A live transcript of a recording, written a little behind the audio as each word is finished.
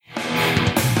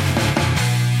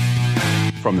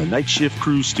from the Night Shift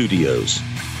Crew Studios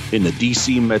in the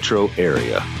DC metro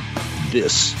area.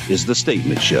 This is The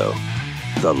Statement Show.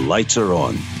 The lights are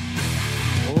on.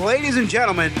 Ladies and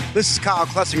gentlemen, this is Kyle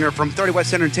Klessinger from 30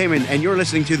 West Entertainment, and you're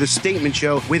listening to The Statement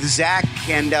Show with Zach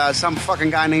and some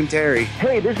fucking guy named Terry.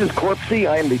 Hey, this is Corpsey.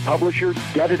 I am the publisher,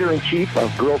 editor-in-chief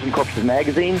of Girls and Corpses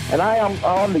magazine, and I am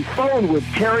on the phone with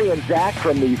Terry and Zach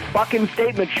from the fucking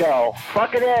Statement Show.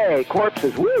 Fucking A,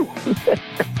 Corpses, woo!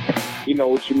 You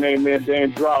know, it's your main man,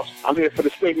 Dan Drops. I'm here for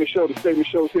The Statement Show. The Statement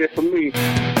Show's here for me.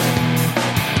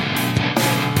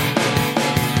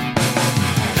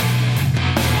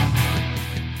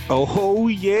 Oh,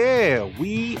 yeah.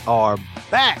 We are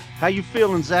back. How you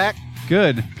feeling, Zach?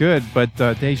 Good, but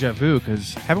deja vu,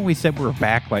 because haven't we said we're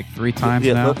back like 3 times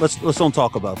now? Let's don't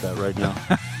talk about that right now.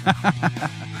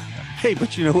 Hey,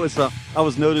 but you know what's up? I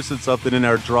was noticing something in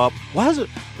our drop. Why is it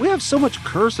we have so much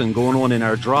cursing going on in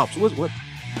our drops? What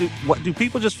do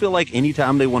people just feel like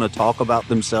anytime they want to talk about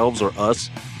themselves or us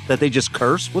that they just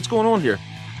curse? What's going on here?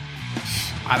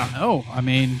 I don't know. I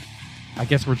mean, I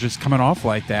guess we're just coming off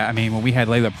like that. I mean, when we had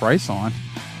Layla Price on,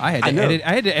 I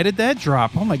had to edit that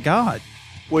drop. Oh my God.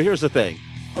 Well, here's the thing.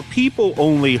 People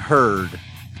only heard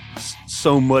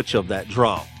so much of that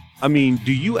drop. I mean,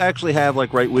 do you actually have,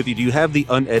 like, right with you, do you have the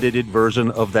unedited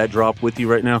version of that drop with you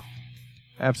right now?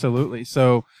 Absolutely.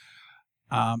 So,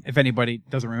 if anybody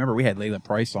doesn't remember, we had Layla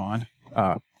Price on,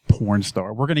 porn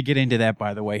star. We're going to get into that,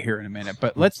 by the way, here in a minute.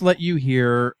 But let's let you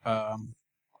hear a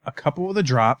couple of the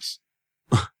drops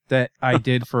that I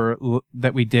did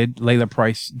Layla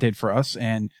Price did for us,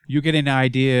 and you get an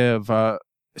idea of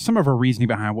some of her reasoning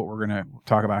behind what we're going to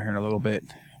talk about here in a little bit.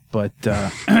 But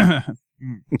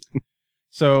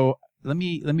so let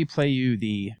me play you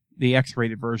the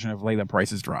X-rated version of Layla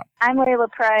Price's drop. I'm Layla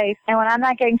Price, and when I'm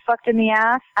not getting fucked in the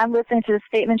ass, I'm listening to The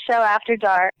Statement Show after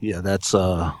dark. Yeah, that's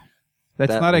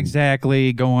not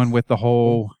exactly going with the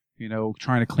whole,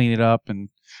 trying to clean it up. And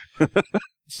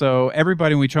so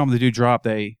everybody, when we tell them to do drop,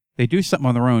 they do something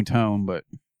on their own tone, but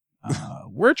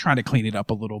we're trying to clean it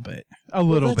up a little bit.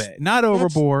 Not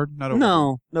overboard.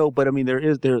 No, but I mean,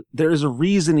 there is a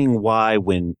reasoning why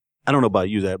when, I don't know about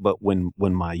you, but when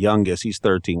my youngest, he's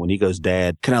 13, when he goes,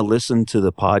 Dad, can I listen to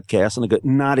the podcast? And I go,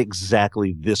 not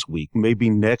exactly this week,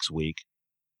 maybe next week.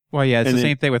 Well, yeah, it's the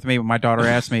same thing with me. When my daughter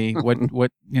asked me,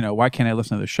 why can't I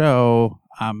listen to the show?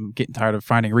 I'm getting tired of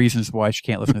finding reasons why she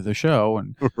can't listen to the show.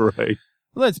 And right.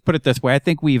 Let's put it this way. I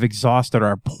think we've exhausted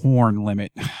our porn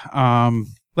limit.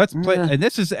 Let's play. And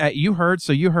this is, you heard.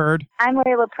 I'm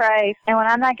Layla Price, and when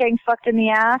I'm not getting fucked in the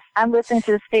ass, I'm listening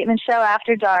to The Statement Show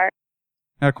after dark.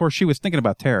 Now, of course, she was thinking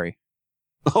about Terry.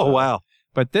 Oh, wow.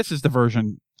 But this is the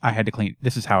version I had to clean.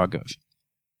 This is how it goes.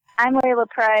 I'm Layla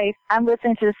Price. I'm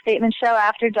listening to The Statement Show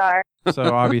after dark.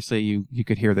 So obviously you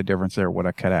could hear the difference there, what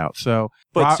I cut out. So,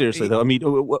 but seriously, though, I mean,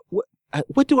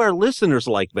 what do our listeners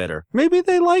like better? Maybe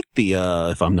they like the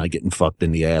if I'm not getting fucked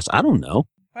in the ass. I don't know.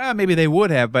 Well, maybe they would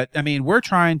have, but I mean,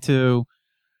 this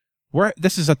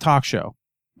is a talk show.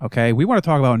 Okay, we want to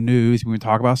talk about news, we want to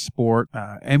talk about sport,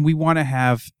 and we want to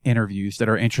have interviews that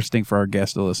are interesting for our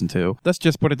guests to listen to. Let's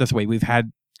just put it this way. We've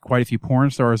had quite a few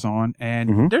porn stars on,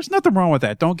 and there's nothing wrong with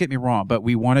that. Don't get me wrong, but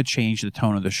we want to change the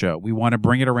tone of the show. We want to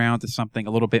bring it around to something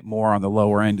a little bit more on the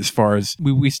lower end as far as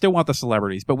we still want the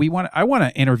celebrities, but I want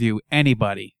to interview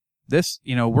anybody. This,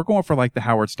 we're going for like the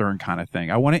Howard Stern kind of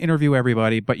thing. I want to interview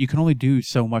everybody, but you can only do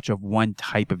so much of one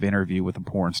type of interview with the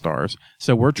porn stars.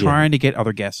 So we're trying to get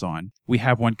other guests on. We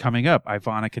have one coming up,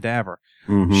 Ivana Cadaver.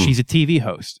 She's a TV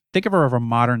host. Think of her as a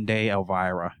modern day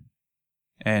Elvira.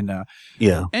 And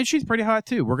and she's pretty hot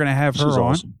too. We're gonna have her on.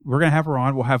 Awesome. We're gonna have her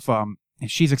on. We'll have and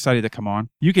she's excited to come on.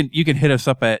 You can hit us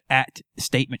up at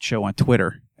Statement Show on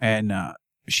Twitter, and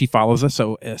she follows us.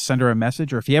 So send her a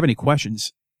message, or if you have any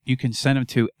questions, you can send them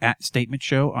to @Statement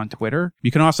Show on Twitter.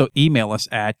 You can also email us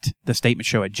at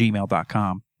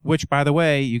thestatementshow@gmail.com, which, by the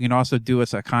way, you can also do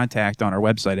us a contact on our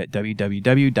website at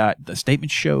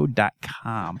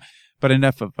www.thestatementshow.com. But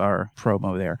enough of our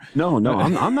promo there. No,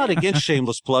 I'm not against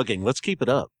shameless plugging. Let's keep it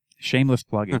up. Shameless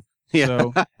plugging. Yeah.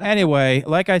 So anyway,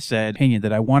 like I said, opinion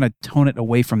that I want to tone it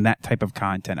away from that type of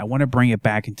content. I want to bring it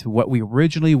back into what we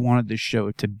originally wanted the show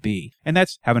to be. And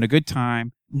that's having a good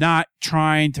time, not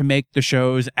trying to make the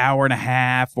shows hour and a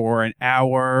half or an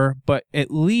hour, but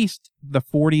at least the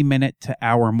 40-minute to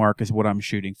hour mark is what I'm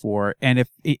shooting for. And if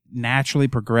it naturally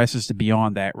progresses to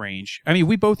beyond that range, I mean,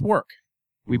 we both work.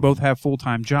 We both have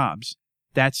full-time jobs.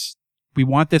 We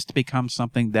want this to become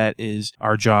something that is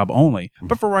our job only.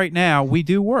 But for right now, we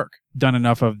do work. Done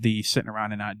enough of the sitting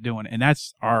around and not doing it. And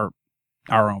that's our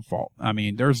own fault. I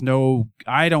mean,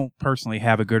 I don't personally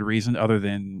have a good reason other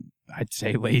than I'd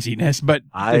say laziness, but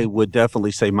I would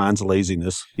definitely say mine's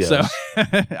laziness. Yes. So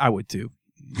I would too.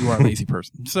 You are a lazy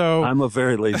person. So I'm a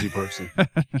very lazy person.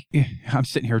 I'm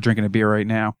sitting here drinking a beer right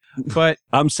now, but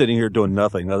I'm sitting here doing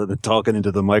nothing other than talking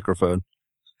into the microphone.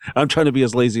 I'm trying to be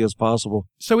as lazy as possible.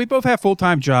 So we both have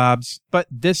full-time jobs, but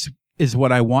this is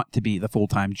what I want to be, the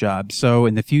full-time job. So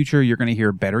in the future, you're going to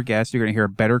hear better guests. You're going to hear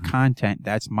better content.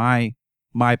 That's my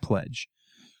pledge.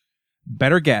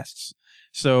 Better guests.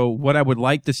 So what I would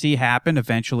like to see happen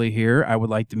eventually here, I would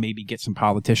like to maybe get some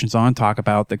politicians on, talk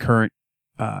about the current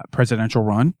presidential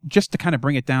run, just to kind of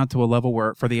bring it down to a level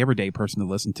where for the everyday person to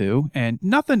listen to, and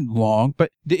nothing long,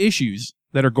 but the issues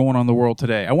that are going on in the world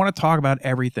today. I want to talk about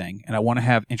everything, and I want to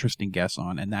have interesting guests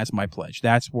on, and that's my pledge.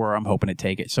 That's where I'm hoping to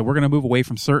take it. So we're going to move away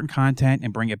from certain content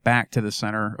and bring it back to the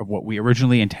center of what we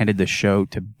originally intended the show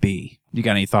to be. You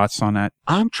got any thoughts on that?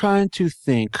 I'm trying to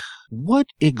think, what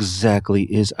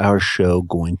exactly is our show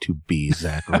going to be,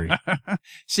 Zachary?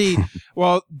 See,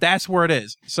 well, that's where it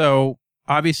is. So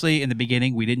obviously in the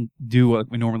beginning, we didn't do what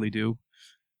we normally do.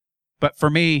 But for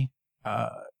me,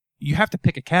 you have to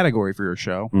pick a category for your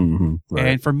show. Mm-hmm, right.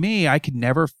 And for me, I could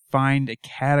never find a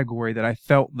category that I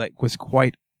felt like was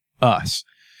quite us.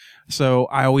 So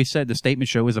I always said the Statement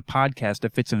Show is a podcast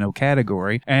that fits in no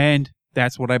category. And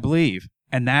that's what I believe.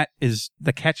 And that is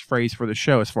the catchphrase for the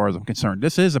show as far as I'm concerned.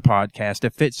 This is a podcast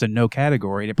that fits in no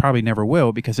category. And it probably never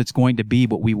will, because it's going to be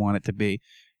what we want it to be.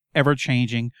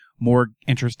 Ever-changing, more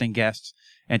interesting guests,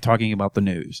 and talking about the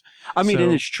news. I mean,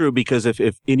 and it's true, because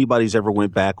if anybody's ever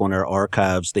went back on our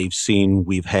archives, they've seen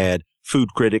we've had food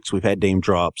critics, we've had name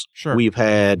drops, sure. We've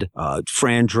had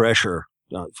Fran Drescher,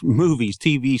 movies,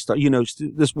 TV stuff. You know,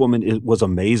 this woman was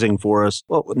amazing for us.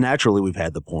 Well, naturally, we've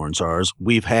had the porn stars.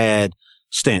 We've had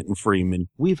Stanton Freeman.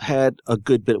 We've had a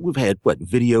good bit. We've had,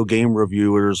 video game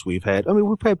reviewers. We've had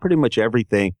pretty much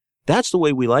everything. That's the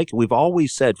way we like it. We've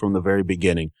always said from the very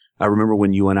beginning. I remember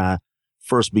when you and I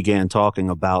first began talking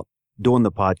about doing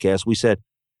the podcast, we said,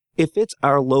 if it's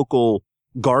our local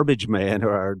garbage man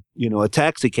or our, a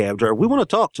taxi cab driver, we want to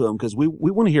talk to him, because we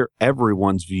want to hear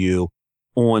everyone's view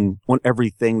on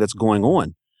everything that's going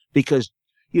on. Because,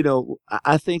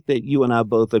 I think that you and I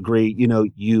both agree,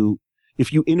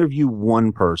 if you interview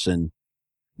one person,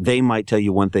 they might tell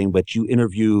you one thing, but you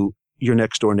interview your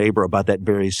next door neighbor about that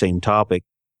very same topic,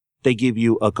 they give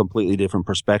you a completely different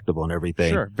perspective on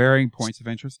everything. Sure. Varying points of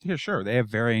interest. Yeah, sure. They have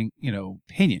varying,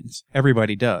 opinions.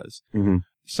 Everybody does. Mm-hmm.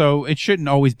 So it shouldn't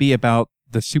always be about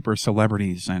the super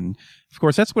celebrities. And of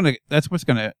course, that's what's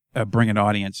going to bring an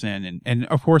audience in. And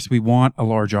of course, we want a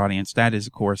large audience. That is,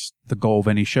 of course, the goal of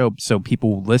any show. So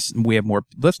people listen, we have more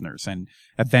listeners and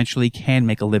eventually can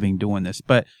make a living doing this.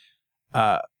 But,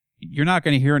 you're not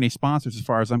going to hear any sponsors, as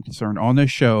far as I'm concerned, on this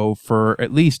show for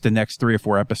at least the next 3 or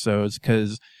 4 episodes,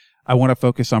 because I want to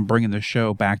focus on bringing the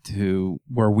show back to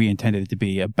where we intended it to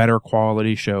be, a better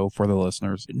quality show for the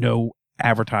listeners. No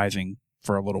advertising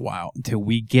for a little while until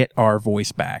we get our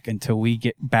voice back, until we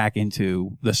get back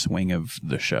into the swing of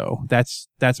the show. That's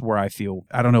where I feel.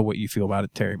 I don't know what you feel about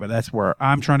it, Terry, but that's where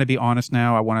I'm trying to be honest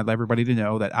now. I want everybody to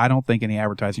know that I don't think any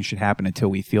advertising should happen until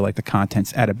we feel like the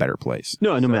content's at a better place.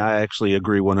 No, I mean, I actually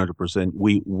agree 100%.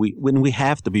 We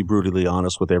have to be brutally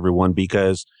honest with everyone,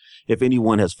 because if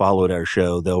anyone has followed our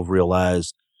show, they'll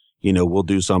realize, we'll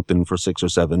do something for 6 or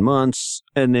 7 months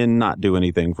and then not do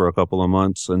anything for a couple of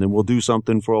months. And then we'll do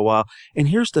something for a while. And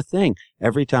here's the thing.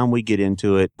 Every time we get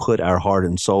into it, put our heart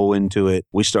and soul into it,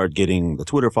 we start getting the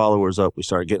Twitter followers up. We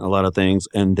start getting a lot of things.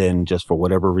 And then just for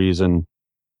whatever reason,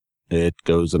 it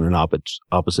goes in an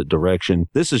opposite direction.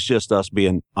 This is just us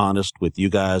being honest with you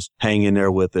guys. Hang in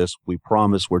there with us. We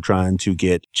promise we're trying to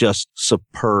get just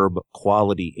superb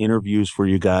quality interviews for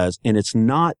you guys. And it's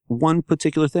not one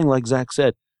particular thing. Like Zach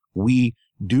said, we're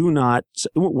not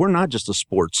just a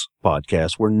sports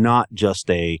podcast. We're not just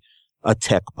a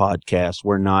tech podcast.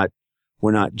 We're not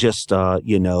just, a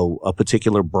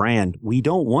particular brand. We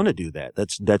don't want to do that.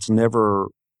 That's never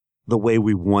the way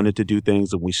we wanted to do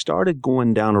things. And we started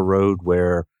going down a road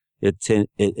where it tend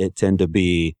to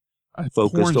be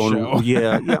focused on, show.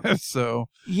 Yeah. So,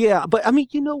 yeah. But I mean,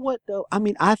 you know what though? I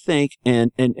mean, I think,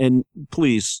 and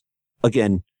please,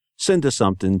 again, send us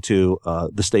something to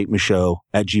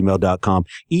thestatementshow@gmail.com.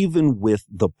 Even with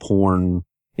the porn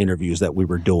interviews that we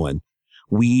were doing,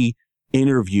 we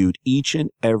interviewed each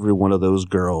and every one of those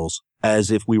girls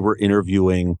as if we were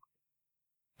interviewing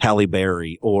Halle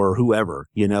Berry or whoever,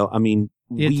 I mean,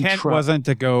 the intent wasn't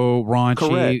to go raunchy.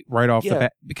 Correct. Right off the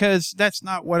bat, because that's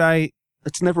not what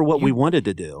it's never what we wanted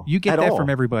to do. You get that from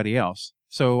everybody else.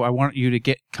 So I want you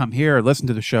to come here, listen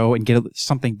to the show, and get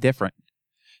something different.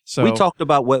 So we talked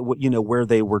about what where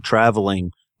they were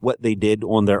traveling, what they did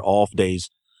on their off days.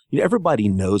 everybody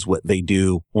knows what they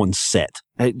do on set.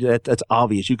 That's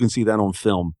obvious. You can see that on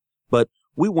film. But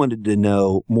we wanted to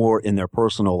know more in their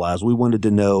personal lives. We wanted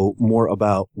to know more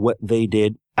about what they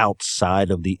did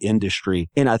outside of the industry.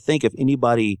 And I think if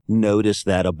anybody noticed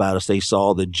that about us, they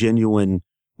saw the genuine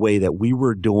way that we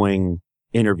were doing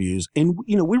interviews. And,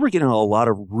 we were getting a lot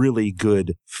of really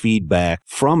good feedback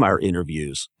from our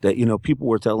interviews that, people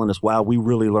were telling us, wow, we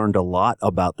really learned a lot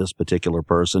about this particular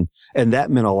person. And that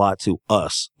meant a lot to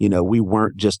us. We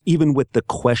weren't just, even with the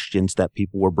questions that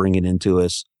people were bringing into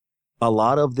us, a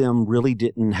lot of them really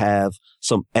didn't have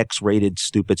some X-rated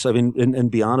stupid stuff.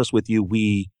 And be honest with you,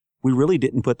 we really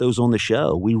didn't put those on the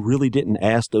show. We really didn't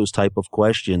ask those type of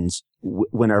questions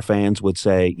when our fans would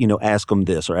say, ask them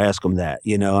this or ask them that.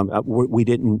 We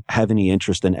didn't have any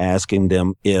interest in asking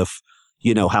them if,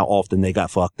 how often they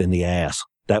got fucked in the ass.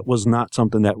 That was not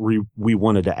something that we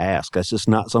wanted to ask. That's just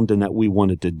not something that we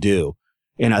wanted to do.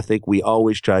 And I think we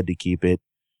always tried to keep it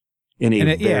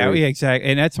yeah, exactly.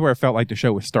 And that's where it felt like the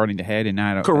show was starting to head. And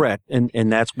I don't. Correct.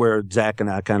 And that's where Zach and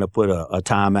I kind of put a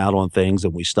timeout on things,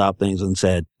 and we stopped things and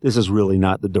said, this is really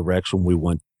not the direction we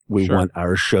want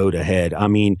our show to head. I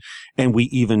mean, and we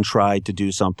even tried to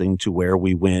do something to where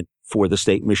we went for the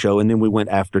Statement Show, and then we went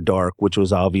After Dark, which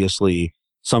was obviously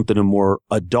something more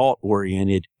adult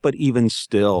oriented, but even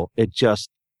still, it just,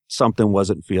 something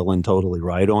wasn't feeling totally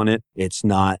right on it. It's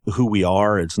not who we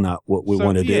are. It's not what we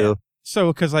want to do.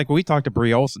 So, because like we talked to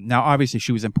Brie Olson, now obviously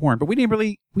she was in porn, but we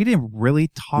didn't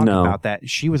really talk about that.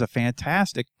 She was a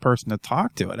fantastic person to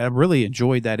talk to, and I really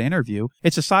enjoyed that interview.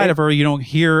 It's a side of her you don't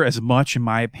hear as much, in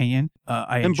my opinion.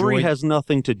 Brie has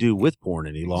nothing to do with porn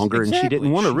any longer, and she didn't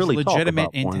want to really talk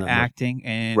about porn. Into acting,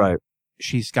 and right.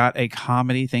 She's got a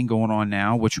comedy thing going on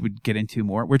now, which we'd get into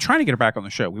more. We're trying to get her back on the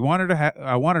show.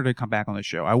 I want her to come back on the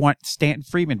show. I want Stanton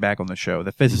Friedman back on the show,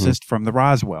 the physicist from the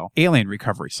Roswell alien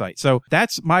recovery site. So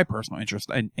that's my personal interest.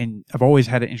 And I've always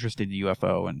had an interest in the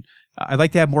UFO. And I'd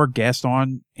like to have more guests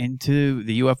on into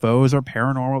the UFOs or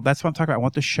paranormal. That's what I'm talking about. I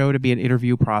want the show to be an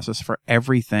interview process for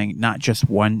everything, not just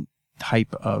one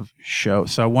type of show.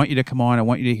 So I want you to come on. I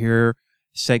want you to hear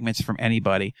segments from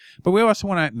anybody, but we also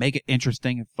want to make it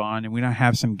interesting and fun, and we want to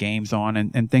have some games on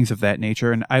and things of that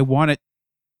nature. And I want it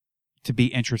to be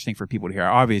interesting for people to hear.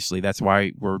 Obviously, that's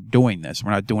why we're doing this.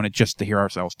 We're not doing it just to hear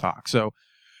ourselves talk. So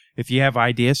if you have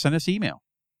ideas, send us email.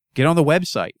 Get on the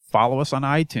website. Follow us on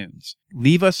iTunes.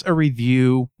 Leave us a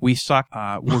review. We suck.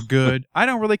 We're good. I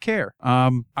don't really care.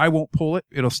 I won't pull it.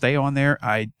 It'll stay on there.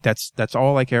 That's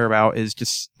all I care about is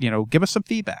just, give us some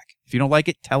feedback. If you don't like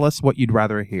it, tell us what you'd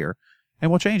rather hear, and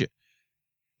we'll change it.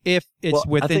 If it's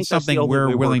within something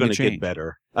we're willing to change. Get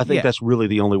better. I think that's really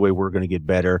the only way we're going to get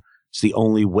better. It's the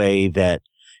only way that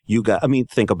you got. I mean,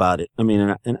 think about it. I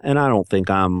mean, and I don't think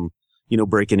I'm,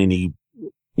 breaking any,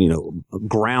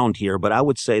 ground here, but I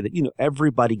would say that,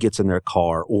 everybody gets in their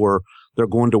car, or they're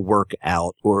going to work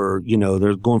out, or,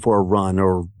 they're going for a run,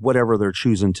 or whatever they're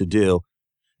choosing to do.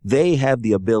 They have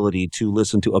the ability to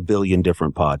listen to a billion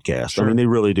different podcasts. Sure. I mean, they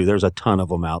really do. There's a ton of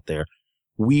them out there.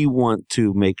 We want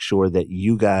to make sure that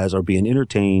you guys are being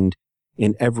entertained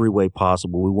in every way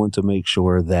possible. We want to make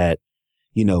sure that,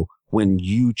 when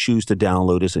you choose to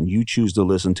download us and you choose to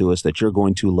listen to us, that you're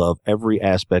going to love every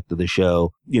aspect of the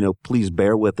show. Please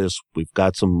bear with us. We've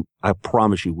got I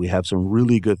promise you, we have some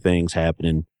really good things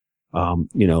happening.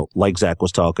 Like Zach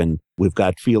was talking, we've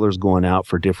got feelers going out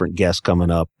for different guests coming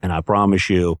up, and I promise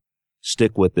you,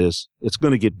 stick with this. It's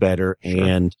going to get better. Sure.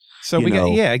 And so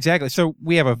exactly. So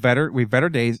we have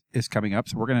Veteran Day is coming up.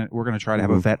 So we're going to try to have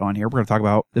a vet on here. We're going to talk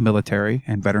about the military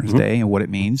and Veterans Day and what it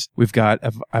means. We've got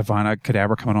Ivana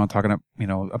Cadaver coming on talking,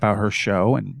 about her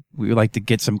show, and we would like to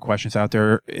get some questions out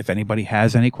there. If anybody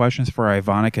has any questions for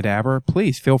Ivana Cadaver,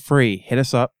 please feel free, hit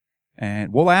us up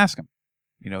and we'll ask them.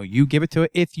 You give it to it.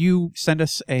 If you send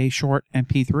us a short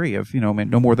MP3 of,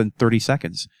 no more than 30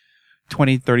 seconds,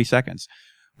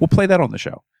 we'll play that on the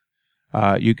show.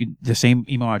 You can, the same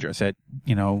email address at,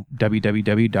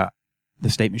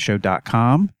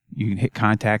 www.thestatementshow.com. You can hit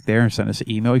contact there and send us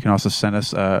an email. You can also send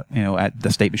us, at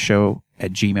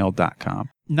thestatementshow@gmail.com.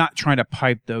 Not trying to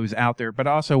pipe those out there, but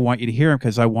I also want you to hear them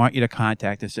because I want you to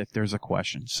contact us if there's a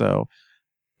question. So,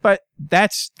 but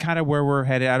that's kind of where we're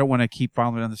headed. I don't want to keep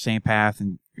following on the same path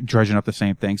and dredging up the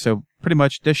same thing. So pretty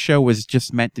much this show was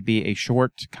just meant to be a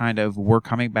short kind of, we're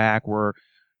coming back. We're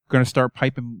going to start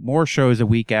piping more shows a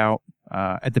week out.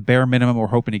 At the bare minimum, we're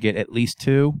hoping to get at least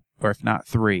 2, or if not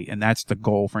 3, and that's the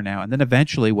goal for now. And then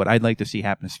eventually, what I'd like to see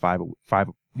happen is 5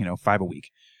 a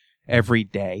week, every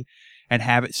day, and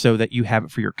have it so that you have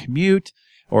it for your commute,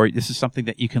 or this is something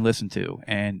that you can listen to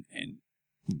and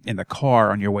in the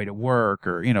car on your way to work,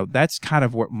 or that's kind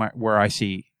of where I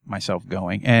see myself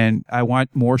going. And I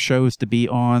want more shows to be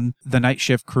on the Night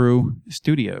Shift Crew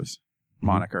Studios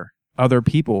moniker, other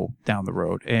people down the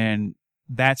road. And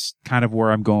that's kind of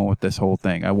where I'm going with this whole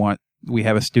thing. We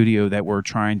have a studio that we're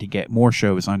trying to get more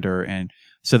shows under, and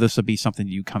so this will be something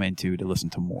you come into to listen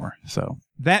to more. So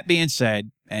that being said,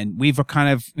 and we've kind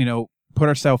of, put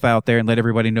ourselves out there and let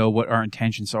everybody know what our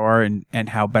intentions are and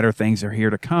how better things are here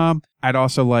to come. I'd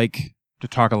also like to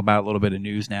talk about a little bit of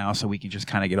news now, so we can just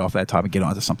kind of get off that topic and get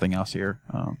on to something else here,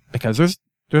 because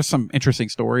there's some interesting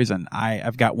stories, and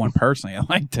I've got one personally I'd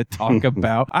like to talk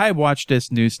about. I watched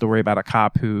this news story about a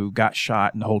cop who got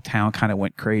shot, and the whole town kind of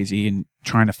went crazy and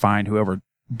trying to find whoever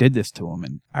did this to him.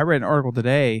 And I read an article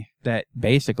today that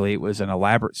basically it was an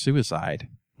elaborate suicide.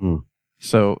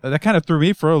 So that kind of threw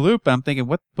me for a loop. I'm thinking,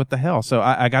 what the hell? So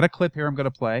I got a clip here I'm going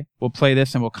to play. We'll play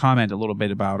this and we'll comment a little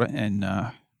bit about it and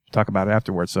talk about it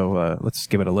afterwards. So let's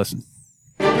give it a listen.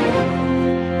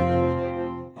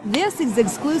 This is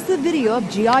exclusive video of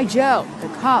G.I. Joe, the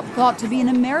cop thought to be an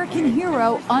American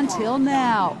hero until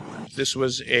now. This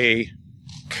was a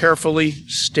carefully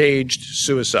staged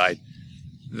suicide.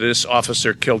 This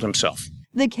officer killed himself.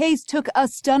 The case took a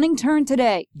stunning turn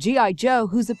today. G.I. Joe,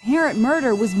 whose apparent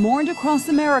murder was mourned across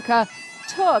America,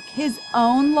 took his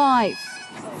own life.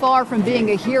 Far from being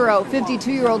a hero,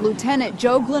 52-year-old Lieutenant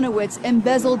Joe Gliniewicz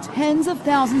embezzled tens of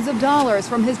thousands of dollars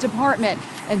from his department,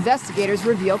 investigators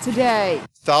revealed today.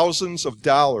 Thousands of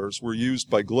dollars were used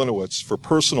by Gliniewicz for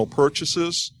personal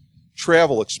purchases,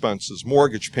 travel expenses,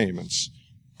 mortgage payments,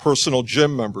 personal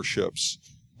gym memberships,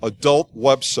 adult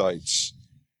websites,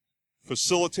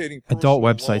 facilitating adult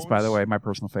websites, by the way, my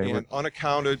personal favorite, and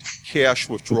unaccounted cash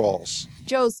withdrawals.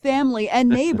 Joe's family and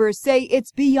neighbors say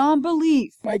it's beyond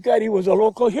belief. My God, he was a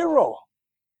local hero.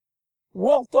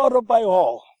 Well thought of by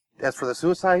all. As for the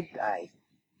suicide,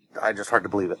 I just hard to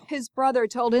believe it. His brother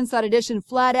told Inside Edition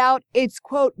flat out, it's,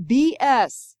 quote,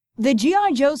 BS. The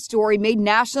G.I. Joe story made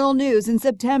national news in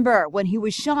September when he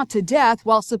was shot to death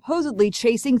while supposedly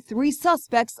chasing 3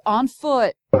 suspects on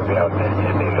foot. Subjects are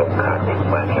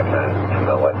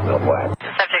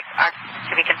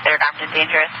to be considered armed and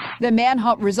dangerous. The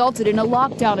manhunt resulted in a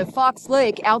lockdown of Fox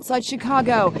Lake outside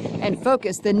Chicago and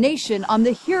focused the nation on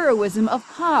the heroism of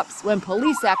cops when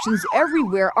police actions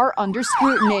everywhere are under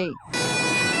scrutiny.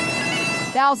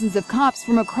 Thousands of cops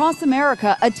from across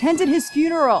America attended his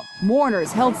funeral.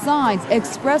 Mourners held signs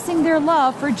expressing their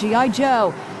love for G.I.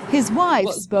 Joe. His wife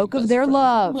spoke of their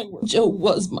love. Joe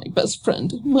was my best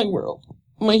friend, my world,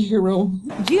 my hero.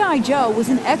 G.I. Joe was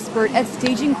an expert at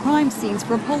staging crime scenes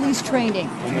for police training.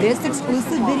 This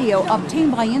exclusive video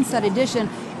obtained by Inside Edition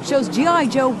shows G.I.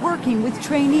 Joe working with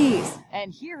trainees.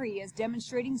 And here he is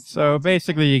demonstrating... So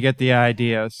basically you get the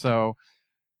idea. So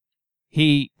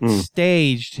he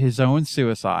staged his own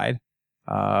suicide,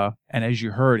 and as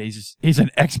you heard, he's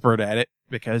an expert at it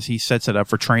because he sets it up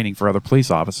for training for other police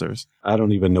officers. I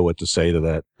don't even know what to say to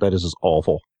that. That is just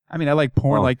awful. I mean, I like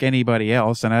porn like anybody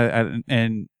else,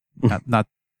 and not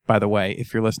by the way,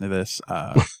 if you're listening to this,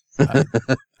 I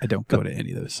don't go to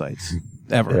any of those sites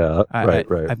ever. Yeah,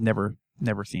 right. I've never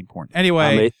seen porn.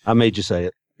 Anyway, I made you say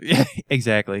it. Yeah,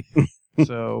 exactly.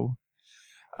 So,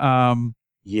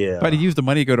 yeah. But he used the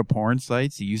money to go to porn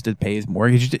sites. He used it to pay his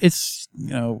mortgage. It's,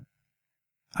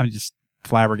 I'm just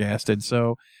flabbergasted.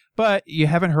 So, but you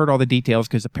haven't heard all the details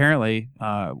because apparently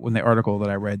when the article that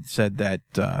I read said that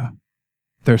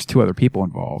there's 2 other people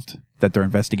involved that they're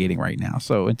investigating right now.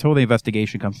 So until the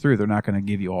investigation comes through, they're not going to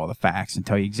give you all the facts and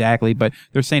tell you exactly. But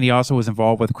they're saying he also was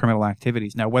involved with criminal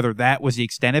activities. Now, whether that was the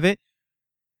extent of it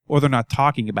or they're not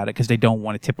talking about it because they don't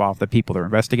want to tip off the people they're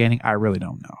investigating, I really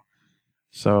don't know.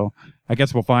 So I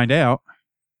guess we'll find out.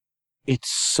 It's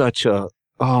such a,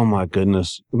 oh my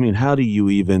goodness. I mean, how do you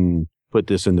even put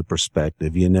this into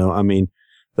perspective? I mean,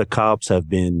 the cops have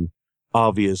been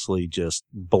obviously just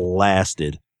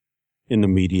blasted in the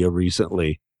media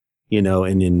recently, and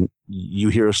then you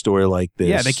hear a story like this.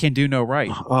 Yeah, they can do no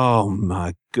right. Oh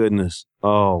my goodness.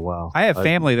 Oh, wow. I have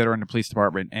family that are in the police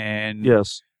department and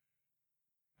yes,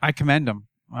 I commend them.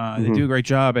 They do a great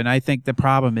job. And I think the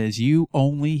problem is you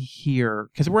only hear,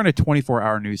 because we're in a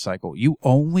 24-hour news cycle, you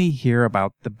only hear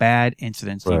about the bad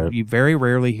incidents. Right. You very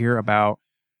rarely hear about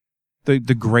the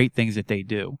great things that they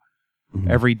do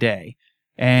every day.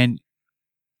 And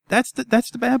that's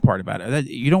the bad part about it.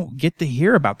 You don't get to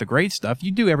hear about the great stuff.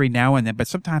 You do every now and then, but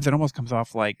sometimes it almost comes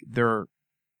off like they're,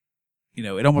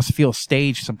 it almost feels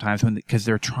staged sometimes because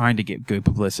they're trying to get good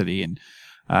publicity. And,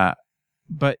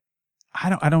 but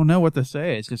I don't know what to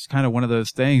say. It's just kind of one of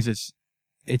those things.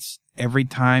 It's every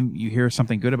time you hear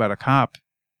something good about a cop,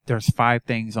 there's 5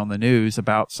 things on the news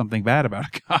about something bad about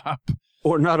a cop.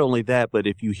 Or not only that, but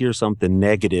if you hear something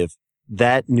negative,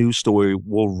 that news story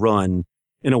will run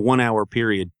in a 1 hour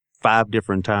period 5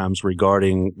 different times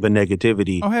regarding the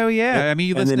negativity. Oh, hell yeah. I mean,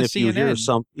 you listen to CNN. You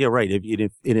hear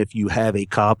if you have a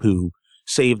cop who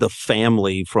saved a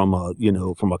family from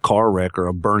a car wreck or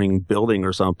a burning building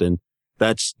or something,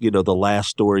 that's, the last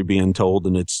story being told,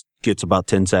 and it gets about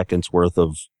 10 seconds worth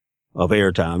of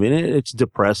airtime. And it's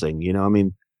depressing. I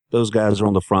mean, those guys are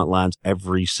on the front lines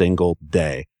every single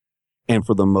day. And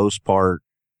for the most part,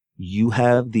 you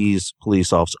have these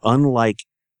police officers, unlike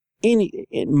in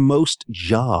most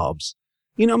jobs.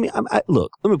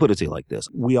 Look, let me put it to you like this.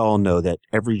 We all know that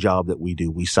every job that we do,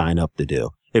 we sign up to do.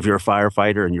 If you're a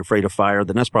firefighter and you're afraid of fire,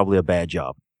 then that's probably a bad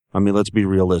job. I mean, let's be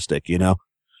realistic,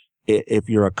 If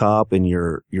you're a cop and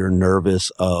you're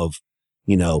nervous of,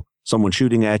 someone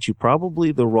shooting at you,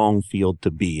 probably the wrong field to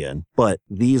be in. But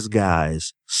these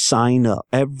guys sign up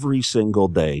every single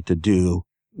day to do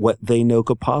what they know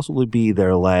could possibly be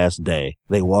their last day.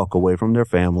 They walk away from their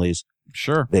families.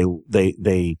 Sure. They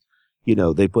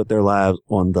put their lives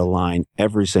on the line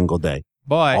every single day.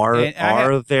 But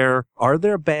are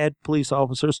there bad police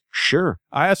officers? Sure.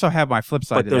 I also have my flip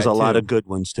side. But there's a lot of good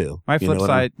ones too. My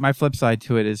flip side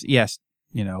to it is, yes,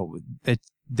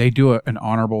 they do an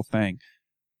honorable thing,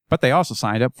 but they also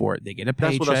signed up for it. They get a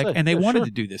paycheck and they wanted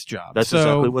to do this job. That's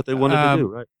exactly what they wanted to do,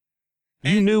 right?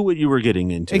 You knew what you were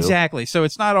getting into. Exactly. So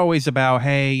it's not always about,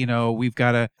 hey,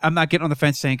 I'm not getting on the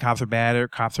fence saying cops are bad or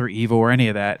cops are evil or any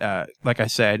of that. Like I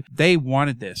said, they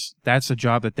wanted this. That's a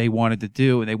job that they wanted to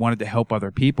do, and they wanted to help other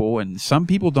people. And some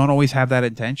people don't always have that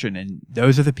intention. And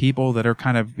those are the people that are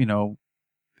kind of,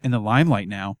 in the limelight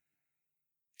now.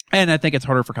 And I think it's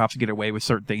harder for cops to get away with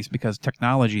certain things because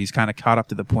technology is kind of caught up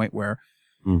to the point where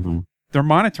they're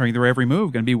monitoring their every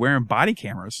move, going to be wearing body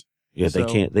cameras. Yeah,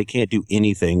 they can't do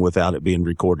anything without it being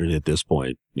recorded at this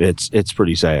point. It's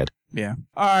pretty sad. Yeah.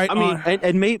 All right. I mean,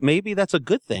 and maybe that's a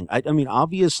good thing. I mean,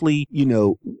 obviously,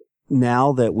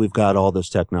 now that we've got all this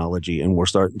technology and we're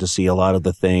starting to see a lot of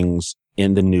the things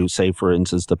in the news, say, for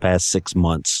instance, the past 6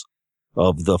 months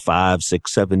of the 5,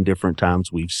 6, 7 different times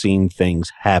we've seen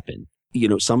things happen.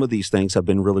 Some of these things have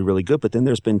been really, really good, but then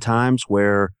there's been times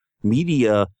where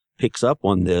media picks up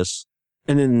on this.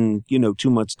 And then, 2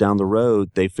 months down the road,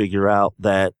 they figure out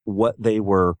that what they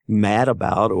were mad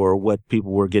about or what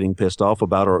people were getting pissed off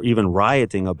about or even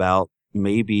rioting about,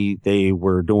 maybe they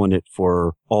were doing it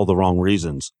for all the wrong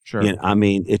reasons. Sure. I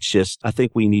mean, it's just, I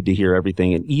think we need to hear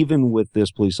everything. And even with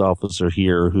this police officer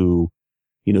here who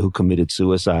committed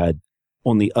suicide,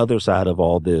 on the other side of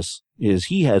all this is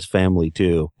he has family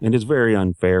too. And it's very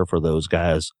unfair for those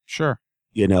guys. Sure.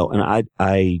 And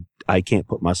I can't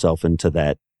put myself into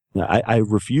that. I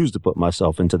refuse to put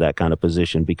myself into that kind of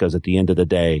position because at the end of the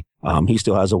day, he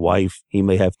still has a wife. He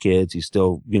may have kids. He's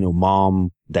still, mom,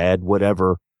 dad,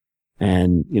 whatever.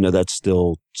 And, that's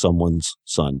still someone's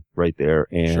son right there.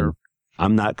 And sure.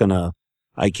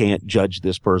 I can't judge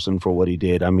this person for what he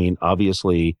did. I mean,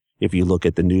 obviously, if you look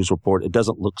at the news report, it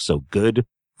doesn't look so good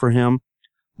for him.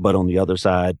 But on the other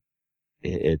side,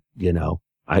 I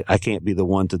can't be the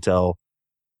one to tell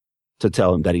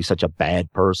him that he's such a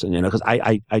bad person, because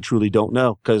I truly don't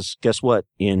know. Because guess what?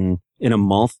 In a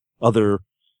month, other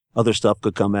stuff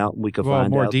could come out and we could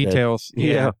find more out details.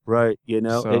 Yeah, right.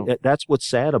 That's what's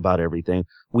sad about everything.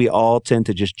 We all tend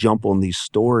to just jump on these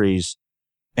stories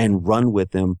and run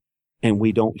with them. And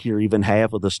we don't hear even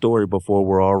half of the story before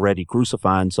we're already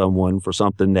crucifying someone for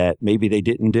something that maybe they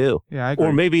didn't do. Yeah, I agree.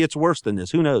 Or maybe it's worse than this.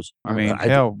 Who knows? I mean,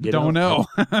 don't know.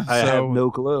 I have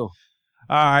no clue. All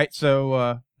right,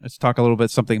 so let's talk a little bit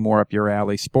something more up your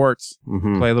alley. Sports.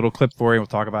 Play a little clip for you and we'll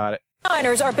talk about it.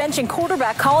 Niners are benching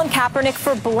quarterback Colin Kaepernick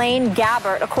for Blaine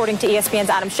Gabbert, according to ESPN's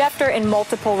Adam Schefter in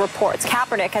multiple reports.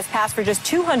 Kaepernick has passed for just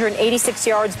 286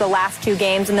 yards the last 2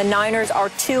 games, and the Niners are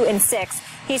 2-6.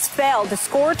 He's failed to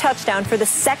score a touchdown for the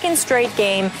 2nd straight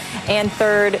game and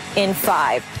 3rd in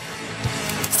 5.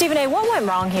 Stephen A., what went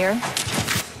wrong here?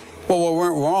 Well, what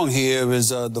went wrong here is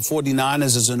the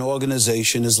 49ers as an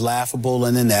organization is laughable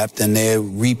and inept, and they're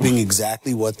reaping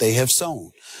exactly what they have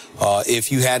sown.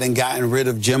 If you hadn't gotten rid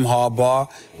of Jim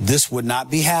Harbaugh, this would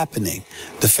not be happening.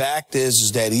 The fact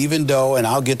is that even though, and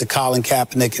I'll get to Colin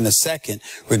Kaepernick in a second,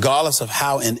 regardless of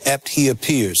how inept he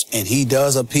appears, and he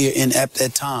does appear inept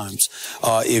at times,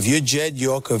 if you're Jed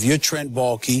York, if you're Trent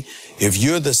Baalke, if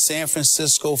you're the San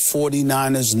Francisco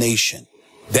 49ers nation,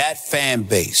 that fan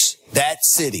base, that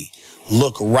city,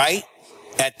 look right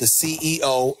at the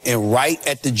CEO and right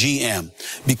at the GM,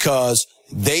 because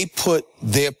they put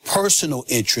their personal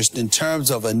interest in terms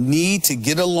of a need to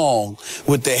get along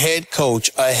with the head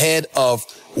coach ahead of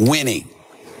winning.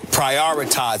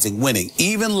 prioritizing winning.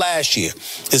 Even last year,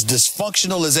 as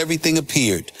dysfunctional as everything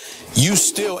appeared, you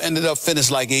still ended up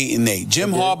finished like 8-8.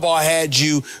 Jim Harbaugh had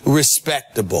you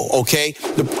respectable, okay?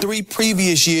 The 3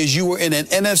 previous years, you were in an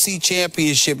NFC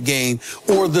championship game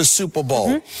or the Super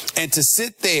Bowl. And to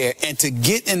sit there and to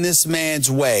get in this man's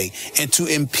way and to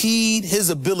impede his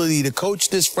ability to coach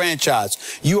this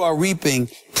franchise, you are reaping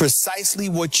precisely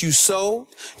what you sowed.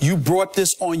 You brought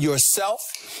this on yourself,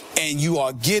 and you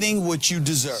are getting what you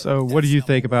deserve. So what do you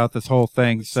think about this whole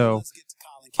thing? So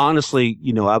honestly,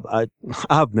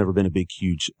 I've never been a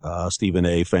huge Stephen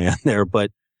A. fan there,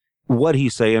 but what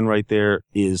he's saying right there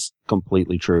is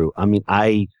completely true. I mean,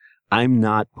 I'm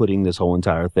not putting this whole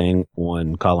entire thing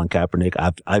on Colin Kaepernick.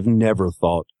 I've never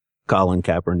thought Colin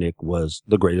Kaepernick was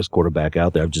the greatest quarterback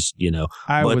out there. I've just,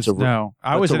 I was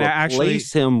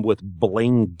replace him with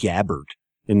Blaine Gabbert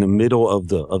in the middle of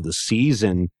the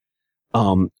season.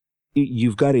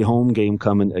 You've got a home game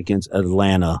coming against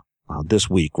Atlanta this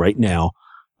week, right now.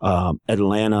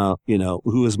 Atlanta,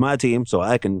 who is my team, so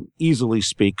I can easily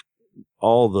speak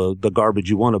all the garbage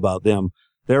you want about them.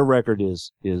 Their record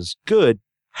is good.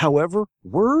 However,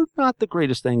 we're not the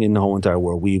greatest thing in the whole entire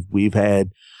world. We've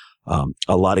had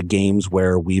a lot of games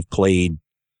where we've played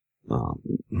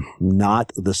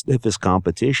not the stiffest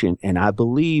competition, and I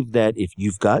believe that if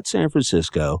you've got San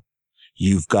Francisco,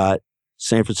 you've got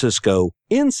San Francisco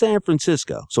in San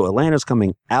Francisco. So Atlanta's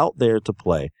coming out there to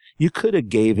play. You could have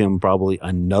gave him probably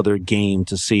another game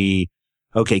to see,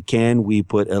 okay, can we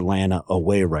put Atlanta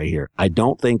away right here? I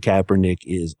don't think Kaepernick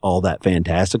is all that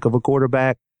fantastic of a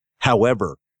quarterback.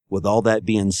 However, with all that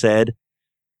being said,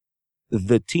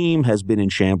 the team has been in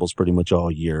shambles pretty much all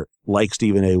year. Like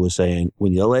Stephen A. was saying,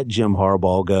 when you let Jim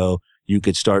Harbaugh go, you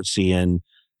could start seeing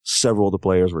several of the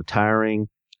players retiring.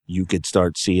 You could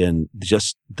start seeing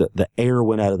just the air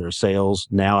went out of their sails.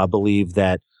 Now I believe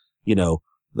that,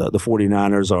 the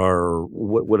 49ers are,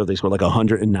 what have they scored? Like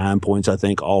 109 points, I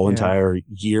think, entire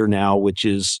year now, which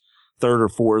is 3rd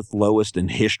or 4th lowest in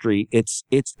history. It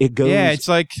goes. Yeah, it's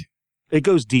like it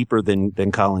goes deeper than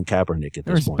Colin Kaepernick at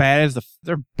this point.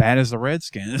 They're bad as the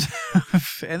Redskins,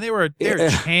 and they're a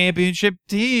championship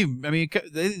team. I mean,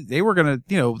 they were gonna,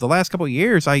 the last couple of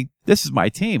years, this is my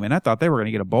team, and I thought they were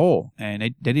gonna get a bowl, and they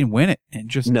didn't win it, and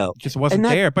just wasn't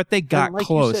there. But they got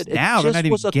close. Said, now they're not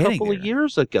even getting there.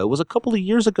 It was a couple of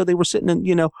years ago they were sitting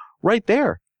in, right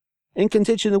there in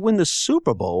contention to win the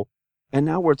Super Bowl, and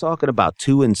now we're talking about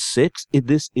 2-6.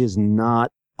 This is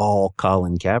not all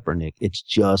Colin Kaepernick. It's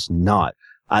just not.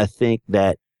 I think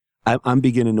that I'm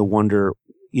beginning to wonder,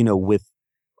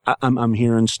 I'm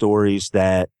hearing stories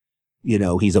that,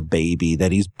 he's a baby,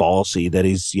 that he's bossy, that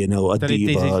he's, a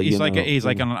diva. He's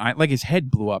like his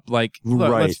head blew up. Like,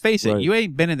 look, let's face it, you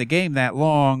ain't been in the game that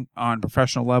long on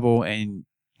professional level, and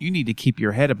you need to keep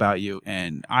your head about you.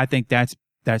 And I think that's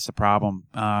the problem.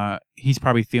 He's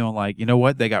probably feeling like, you know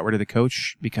what, they got rid of the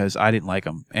coach because I didn't like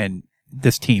him, and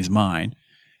this team's mine.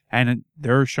 And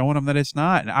they're showing him that it's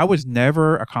not. And I was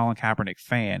never a Colin Kaepernick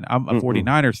fan. I'm a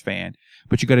 49ers fan,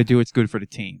 but you got to do what's good for the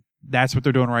team. That's what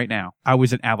they're doing right now. I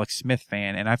was an Alex Smith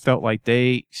fan, and I felt like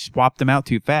they swapped him out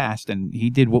too fast, and he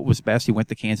did what was best. He went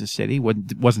to Kansas City,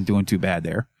 wasn't doing too bad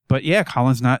there. But yeah,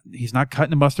 he's not cutting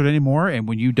the mustard anymore, and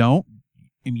when you don't,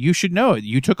 and you should know it.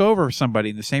 You took over somebody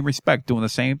in the same respect, doing the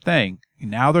same thing.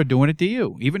 And now they're doing it to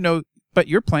you, but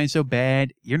you're playing so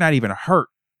bad, you're not even hurt,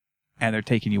 and they're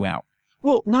taking you out.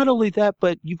 Well, not only that,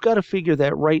 but you've got to figure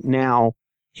that right now,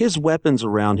 his weapons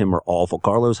around him are awful.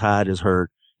 Carlos Hyde is hurt.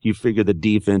 You figure the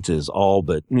defense is all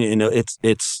but,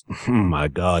 it's oh my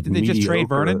God. Did they just trade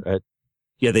Vernon?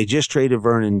 Yeah, they just traded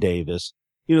Vernon Davis.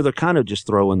 They're kind of just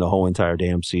throwing the whole entire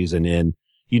damn season in.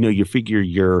 You figure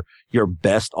your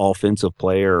best offensive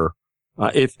player,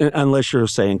 unless you're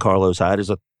saying Carlos Hyde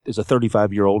is a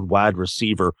 35-year-old wide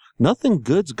receiver, nothing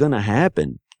good's going to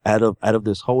happen out of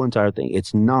this whole entire thing.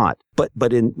 It's not. But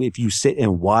if you sit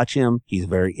and watch him, he's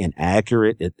very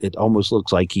inaccurate. It almost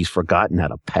looks like he's forgotten how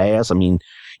to pass. I mean,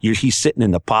 he's sitting in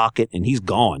the pocket and he's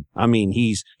gone. I mean,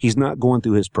 he's not going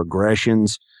through his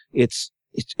progressions. It's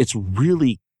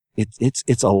really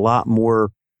a lot more.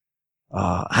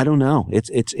 I don't know.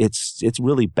 It's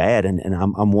really bad. And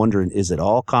I'm wondering, is it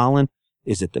all Colin?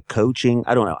 Is it the coaching?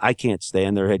 I don't know. I can't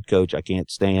stand their head coach. I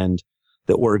can't stand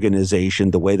the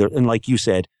organization, the way and like you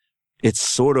said, it's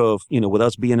sort of, with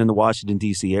us being in the Washington,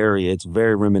 D.C. area, it's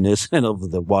very reminiscent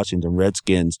of the Washington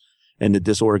Redskins and the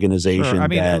disorganization. Sure. I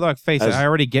mean, look, face it, I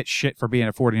already get shit for being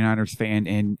a 49ers fan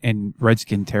in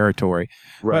Redskin territory.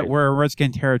 Right. But we're in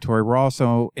Redskin territory. We're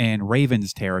also in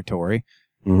Ravens territory.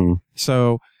 Mm-hmm.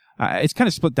 So, it's kind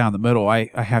of split down the middle. I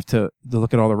have to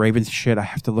look at all the Ravens shit. I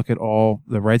have to look at all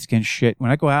the Redskins shit.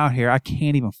 When I go out here, I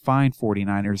can't even find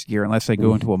 49ers gear unless I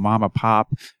go into a mom and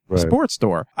pop sports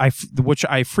store, which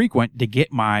I frequent to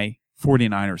get my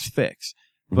 49ers fix.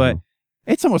 But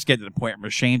it's almost getting to the point where I'm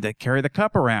ashamed to carry the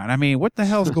cup around. I mean, what the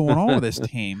hell's going on with this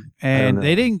team? And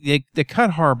they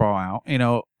cut Harbaugh out. You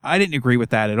know, I didn't agree with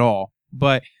that at all.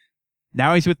 But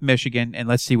now he's with Michigan, and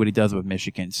let's see what he does with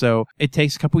Michigan. So it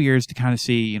takes a couple years to kind of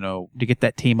see, you know, to get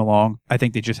that team along. I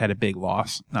think they just had a big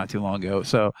loss not too long ago.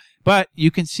 So, but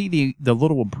you can see the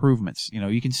little improvements. You know,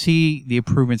 you can see the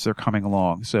improvements that are coming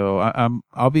along. So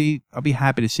I'll be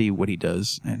happy to see what he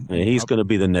does. And he's going to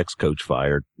be the next coach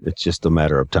fired. It's just a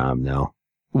matter of time now.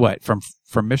 What, from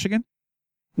Michigan?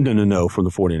 No, from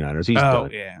the 49ers. He's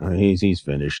done. Yeah. He's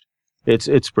finished.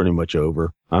 It's pretty much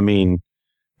over. I mean,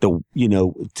 Tim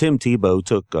Tebow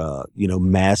took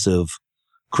massive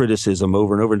criticism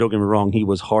over and over. And don't get me wrong, he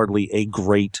was hardly a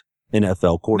great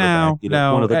NFL quarterback.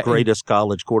 One of the greatest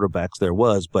college quarterbacks there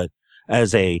was. But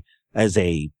as a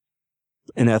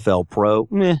NFL pro,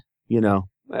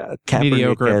 Kaepernick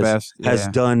mediocre at best.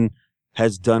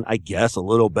 Has done, I guess, a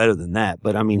little better than that.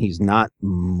 But I mean, he's not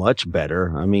much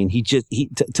better. I mean,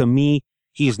 to me,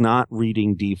 he's not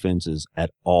reading defenses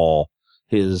at all.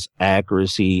 His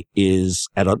accuracy is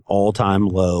at an all-time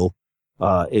low.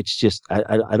 It's just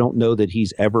I don't know that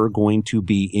he's ever going to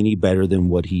be any better than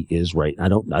what he is right. I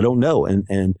don't know.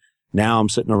 And now I'm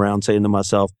sitting around saying to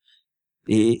myself,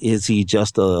 is he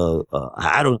just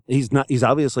he's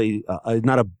obviously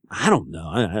not a, I don't know.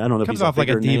 I don't know. If comes he's off like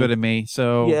a diva name to me.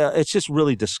 So yeah, it's just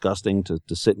really disgusting to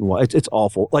sit and watch. It's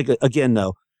awful. Like, again,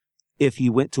 though, if he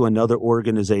went to another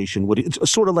organization,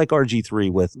 it's sort of like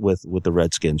RG3 with the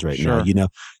Redskins right now. You know,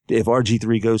 if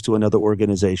RG3 goes to another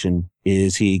organization,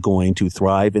 is he going to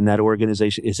thrive in that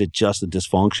organization? Is it just a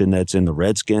dysfunction that's in the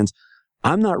Redskins?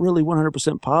 I'm not really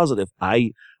 100% positive.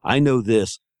 I know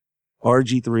this.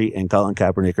 RG3 and Colin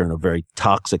Kaepernick are in a very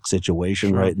toxic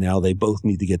situation right now. They both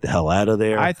need to get the hell out of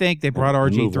there. I think they brought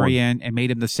RG3 in and made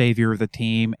him the savior of the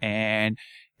team, and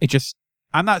it just,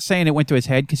 I'm not saying it went to his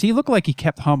head because he looked like he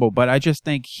kept humble, but I just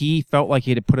think he felt like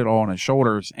he had to put it all on his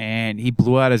shoulders, and he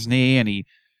blew out his knee, and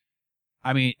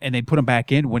and they put him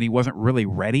back in when he wasn't really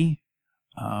ready.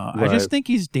 I just think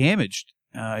he's damaged.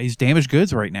 He's damaged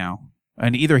goods right now.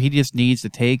 And either he just needs to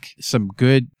take some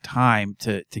good time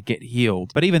to get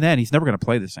healed, but even then, he's never going to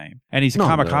play the same. And he's a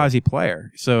kamikaze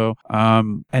player. So,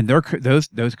 and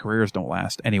those careers don't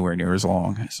last anywhere near as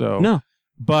long. So,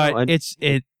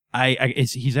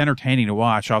 he's entertaining to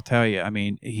watch. I'll tell you. I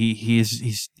mean,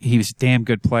 he's a damn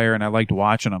good player, and I liked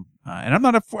watching him. And I'm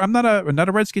not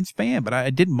a Redskins fan, but I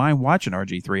didn't mind watching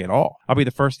RG3 at all. I'll be the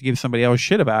first to give somebody else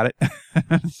shit about it.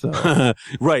 So.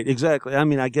 Right, exactly. I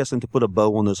mean, I guess, and to put a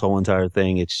bow on this whole entire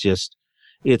thing, it's just,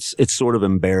 it's sort of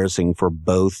embarrassing for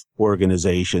both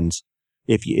organizations.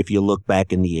 If you look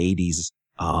back in the 80s,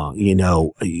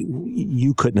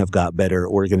 you couldn't have got better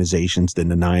organizations than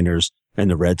the Niners and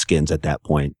the Redskins at that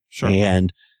point. Sure.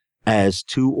 And as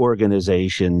two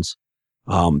organizations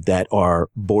that are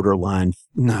borderline,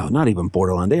 no, not even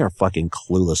borderline, they are fucking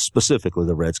clueless, specifically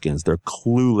the Redskins. They're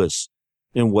clueless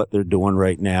in what they're doing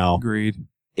right now. Agreed.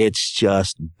 It's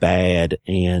just bad.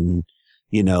 And,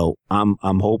 I'm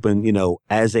hoping,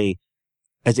 as a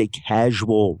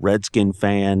casual Redskin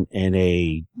fan and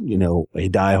a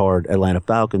diehard Atlanta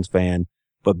Falcons fan,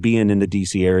 but being in the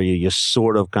DC area, you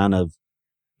sort of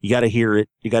you got to hear it.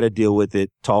 You got to deal with it.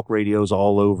 Talk radio's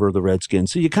all over the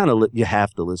Redskins. So you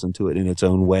have to listen to it in its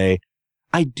own way.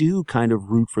 I do kind of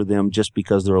root for them just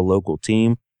because they're a local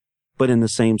team. But in the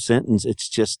same sentence,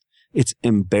 it's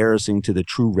embarrassing to the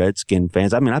true Redskin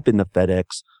fans. I mean, I've been to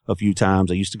FedEx a few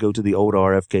times. I used to go to the old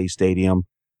RFK Stadium.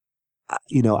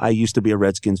 I used to be a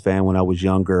Redskins fan when I was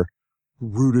younger,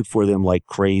 rooted for them like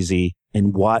crazy,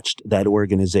 and watched that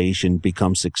organization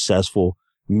become successful.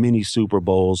 Many Super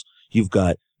Bowls. You've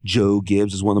got Joe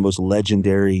Gibbs is one of the most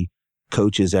legendary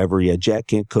coaches ever. Yeah, Jack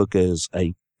Kent Cooke is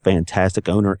a fantastic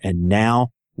owner. And now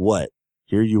what?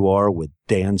 Here you are with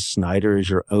Dan Snyder as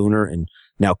your owner and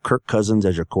now Kirk Cousins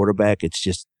as your quarterback. It's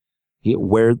just,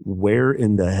 where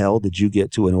in the hell did you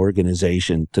get to an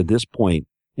organization to this point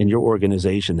in your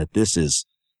organization that this is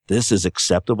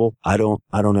acceptable? I don't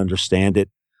understand it.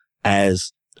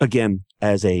 As a kind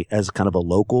of a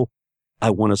local, I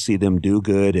want to see them do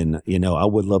good. And, I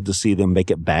would love to see them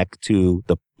make it back to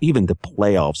even the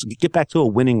playoffs, get back to a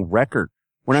winning record.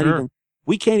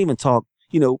 We can't even talk,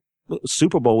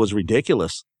 Super Bowl was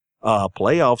ridiculous.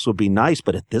 Playoffs would be nice,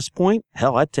 but at this point,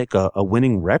 hell, I'd take a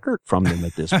winning record from them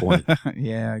at this point.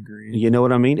 Yeah, I agree. You know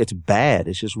what I mean? It's bad.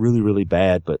 It's just really, really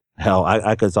bad. But hell,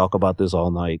 I could talk about this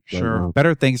all night. Sure.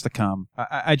 Better things to come.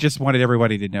 I just wanted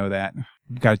everybody to know that.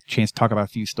 We've got a chance to talk about a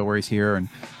few stories here. And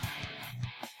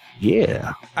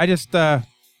yeah, I just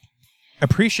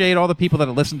appreciate all the people that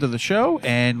have listened to the show.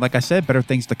 And like I said, better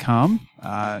things to come.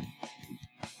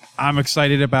 I'm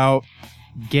excited about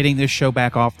getting this show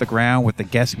back off the ground with the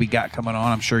guests we got coming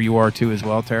on. I'm sure you are too as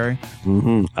well, Terry.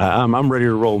 Mm-hmm. I'm ready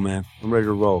to roll, man. I'm ready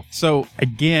to roll. So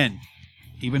again,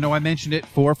 even though I mentioned it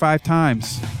 4 or 5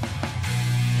 times,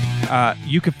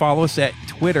 you can follow us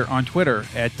on Twitter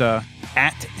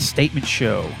at Statement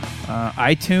Show.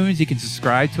 iTunes, you can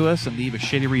subscribe to us and leave a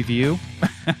shitty review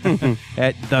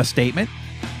at The Statement.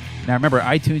 Now, remember,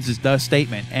 iTunes is The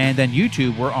Statement. And then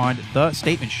YouTube, we're on The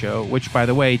Statement Show, which, by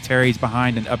the way, Terry's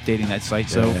behind and updating that site.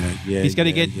 So he's got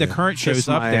to get the current shows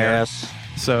up there. Ass.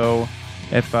 So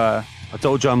if... I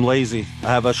told you I'm lazy. I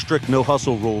have a strict no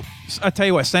hustle rule. I'll tell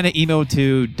you what, send an email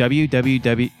to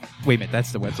www. Wait a minute,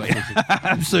 that's the website.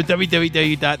 So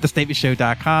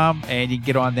www.thestatementshow.com, and you can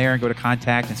get on there and go to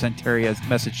contact and send Terry a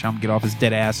message. Tell him to get off his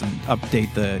dead ass and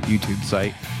update the YouTube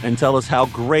site. And tell us how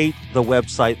great the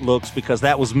website looks, because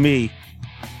that was me.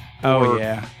 Oh,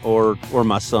 yeah. Or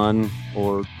my son,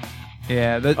 or...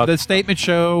 Yeah, the Statement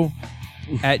Show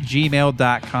at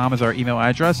gmail.com is our email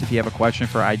address if you have a question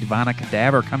for Ivana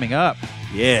Cadaver coming up.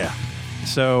 Yeah.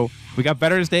 So we got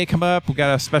Veterans Day come up. We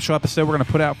got a special episode we're going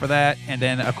to put out for that. And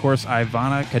then, of course,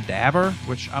 Ivana Cadaver,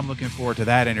 which I'm looking forward to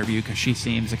that interview because she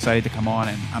seems excited to come on,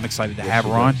 and I'm excited to have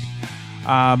her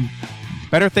on.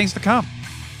 Better things to come.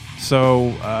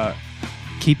 So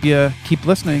keep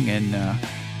listening and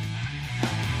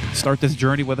start this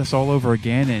journey with us all over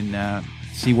again and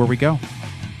see where we go.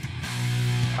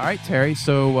 All right, Terry.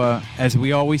 So as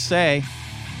we always say,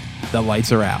 the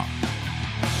lights are out.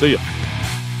 See ya.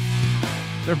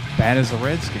 They're bad as the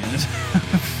Redskins,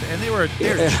 and they're a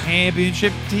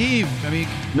championship team. I mean,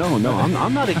 no,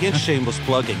 I'm not against shameless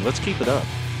plugging. Let's keep it up.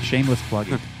 Shameless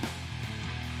plugging.